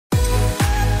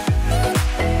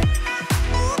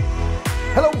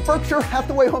Berkshire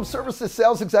Hathaway Home Services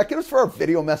sales executives for our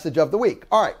video message of the week.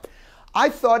 All right, I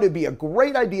thought it'd be a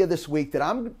great idea this week that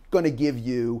I'm going to give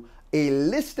you a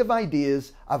list of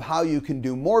ideas of how you can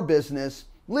do more business,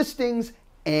 listings,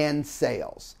 and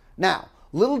sales. Now,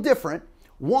 a little different.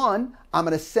 One, I'm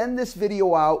going to send this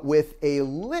video out with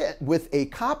a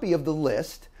copy of the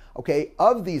list, okay,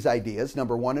 of these ideas,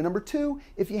 number one. And number two,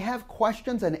 if you have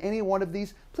questions on any one of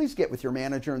these, please get with your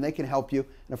manager and they can help you.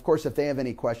 And of course, if they have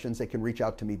any questions, they can reach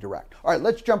out to me direct. All right,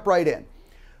 let's jump right in.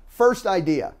 First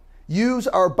idea, use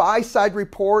our buy side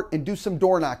report and do some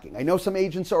door knocking. I know some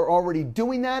agents are already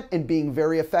doing that and being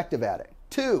very effective at it.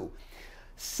 Two,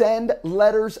 send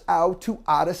letters out to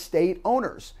out-of-state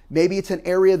owners. Maybe it's an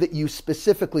area that you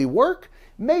specifically work.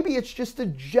 Maybe it's just a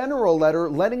general letter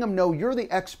letting them know you're the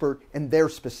expert in their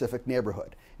specific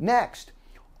neighborhood. Next,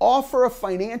 offer a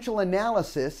financial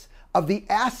analysis of the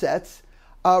assets,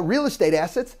 real estate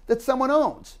assets that someone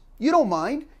owns. You don't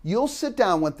mind. You'll sit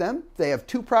down with them. They have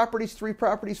 2 properties, 3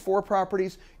 properties, 4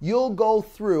 properties. You'll go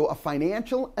through a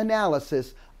financial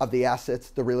analysis of the assets,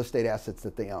 the real estate assets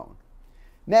that they own.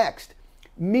 Next,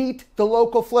 meet the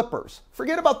local flippers.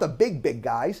 Forget about the big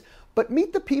guys, but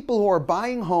meet the people who are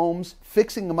buying homes,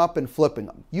 fixing them up, and flipping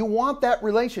them. You want that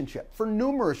relationship for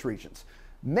numerous reasons.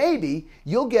 Maybe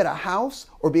you'll get a house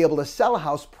or be able to sell a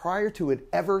house prior to it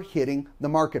ever hitting the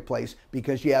marketplace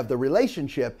because you have the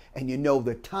relationship and you know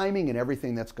the timing and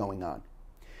everything that's going on.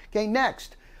 Okay,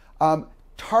 next,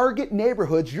 target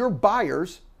neighborhoods your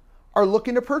buyers are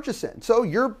looking to purchase in. So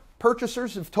your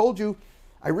purchasers have told you,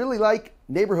 I really like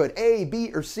neighborhood A,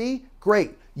 B, or C.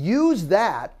 Great. Use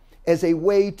that as a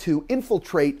way to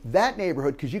infiltrate that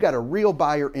neighborhood because you got a real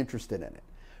buyer interested in it.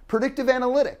 Predictive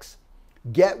analytics.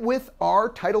 Get with our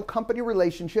title company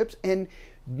relationships, and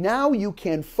now you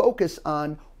can focus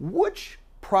on which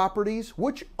properties,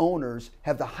 which owners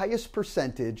have the highest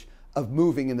percentage of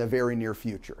moving in the very near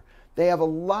future. They have a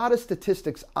lot of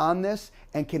statistics on this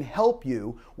and can help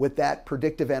you with that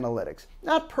predictive analytics.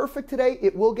 Not perfect today,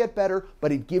 it will get better,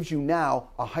 but it gives you now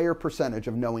a higher percentage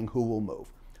of knowing who will move.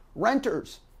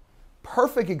 Renters,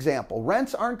 perfect example.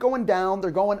 Rents aren't going down,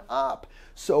 they're going up.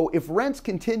 So if rents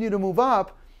continue to move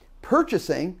up,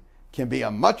 purchasing can be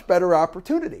a much better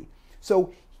opportunity.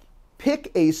 So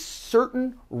pick a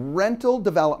certain rental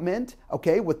development,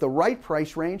 okay, with the right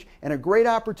price range and a great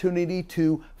opportunity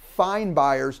to find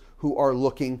buyers who are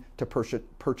looking to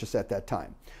purchase at that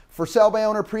time. For sale by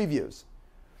owner previews.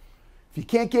 If you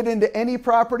can't get into any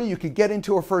property, you could get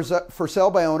into a for sale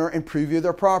by owner and preview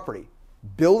their property.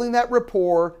 Building that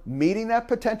rapport, meeting that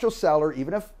potential seller,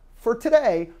 even if for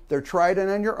today they're tried it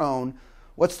on your own.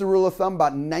 What's the rule of thumb?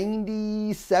 About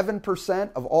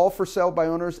 97% of all for sale by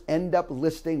owners end up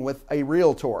listing with a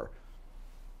realtor.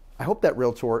 I hope that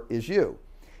realtor is you.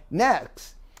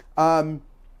 Next,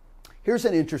 here's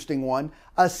an interesting one.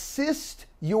 Assist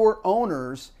your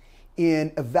owners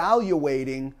in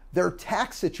evaluating their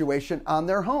tax situation on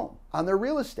their home, on their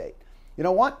real estate. You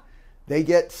know what? They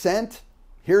get sent,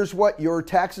 here's what your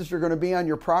taxes are going to be on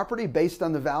your property based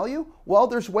on the value. Well,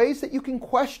 there's ways that you can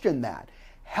question that.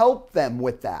 Help them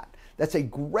with that. That's a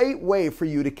great way for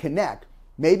you to connect,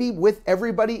 maybe with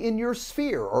everybody in your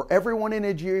sphere or everyone in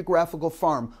a geographical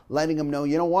farm, letting them know,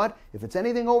 you know what, if it's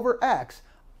anything over X,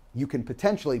 you can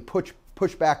potentially push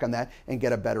back on that and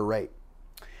get a better rate.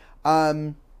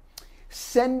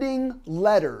 Sending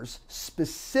letters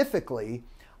specifically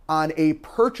on a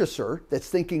purchaser that's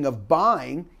thinking of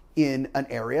buying in an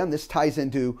area, and this ties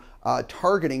into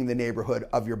targeting the neighborhood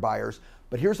of your buyers.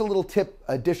 But here's a little tip,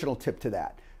 additional tip to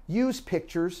that. Use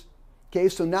pictures. Okay,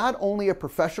 so not only a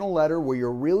professional letter where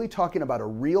you're really talking about a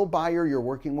real buyer you're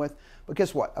working with, but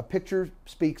guess what? A picture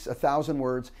speaks 1,000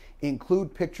 words.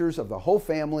 Include pictures of the whole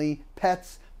family,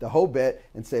 pets, the whole bit,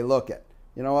 and say, look it,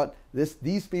 you know what?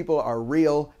 These people are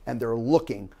real and they're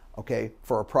looking, okay,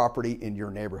 for a property in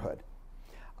your neighborhood.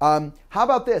 How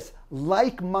about this?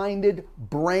 Like-minded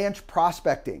branch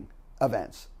prospecting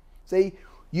events. Say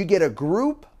you get a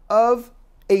group of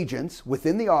agents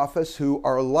within the office who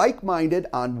are like-minded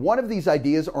on one of these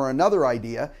ideas or another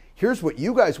idea. Here's what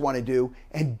you guys want to do,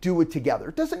 and do it together.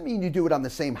 It doesn't mean you do it on the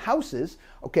same houses,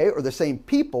 okay, or the same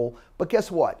people, but guess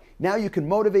what? Now you can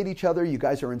motivate each other, you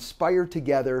guys are inspired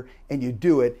together, and you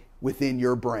do it within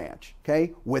your branch,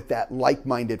 okay, with that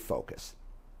like-minded focus.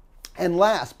 And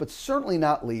last, but certainly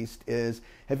not least, is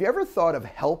have you ever thought of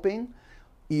helping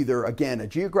either, again, a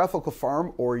geographical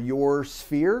farm or your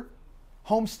sphere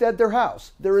homestead their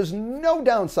house? There is no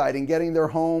downside in getting their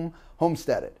home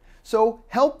homesteaded. So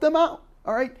help them out,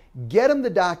 all right? Get them the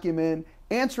document,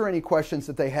 answer any questions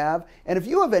that they have. And if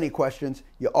you have any questions,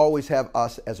 you always have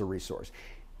us as a resource.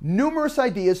 numerous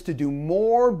ideas to do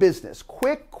more business.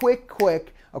 Quick.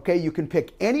 Okay, you can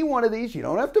pick any one of these. You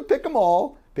don't have to pick them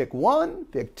all. Pick one,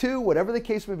 pick two, whatever the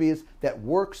case may be, is that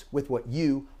works with what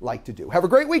you like to do. Have a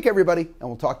great week, everybody, and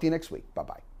we'll talk to you next week.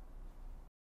 Bye-bye.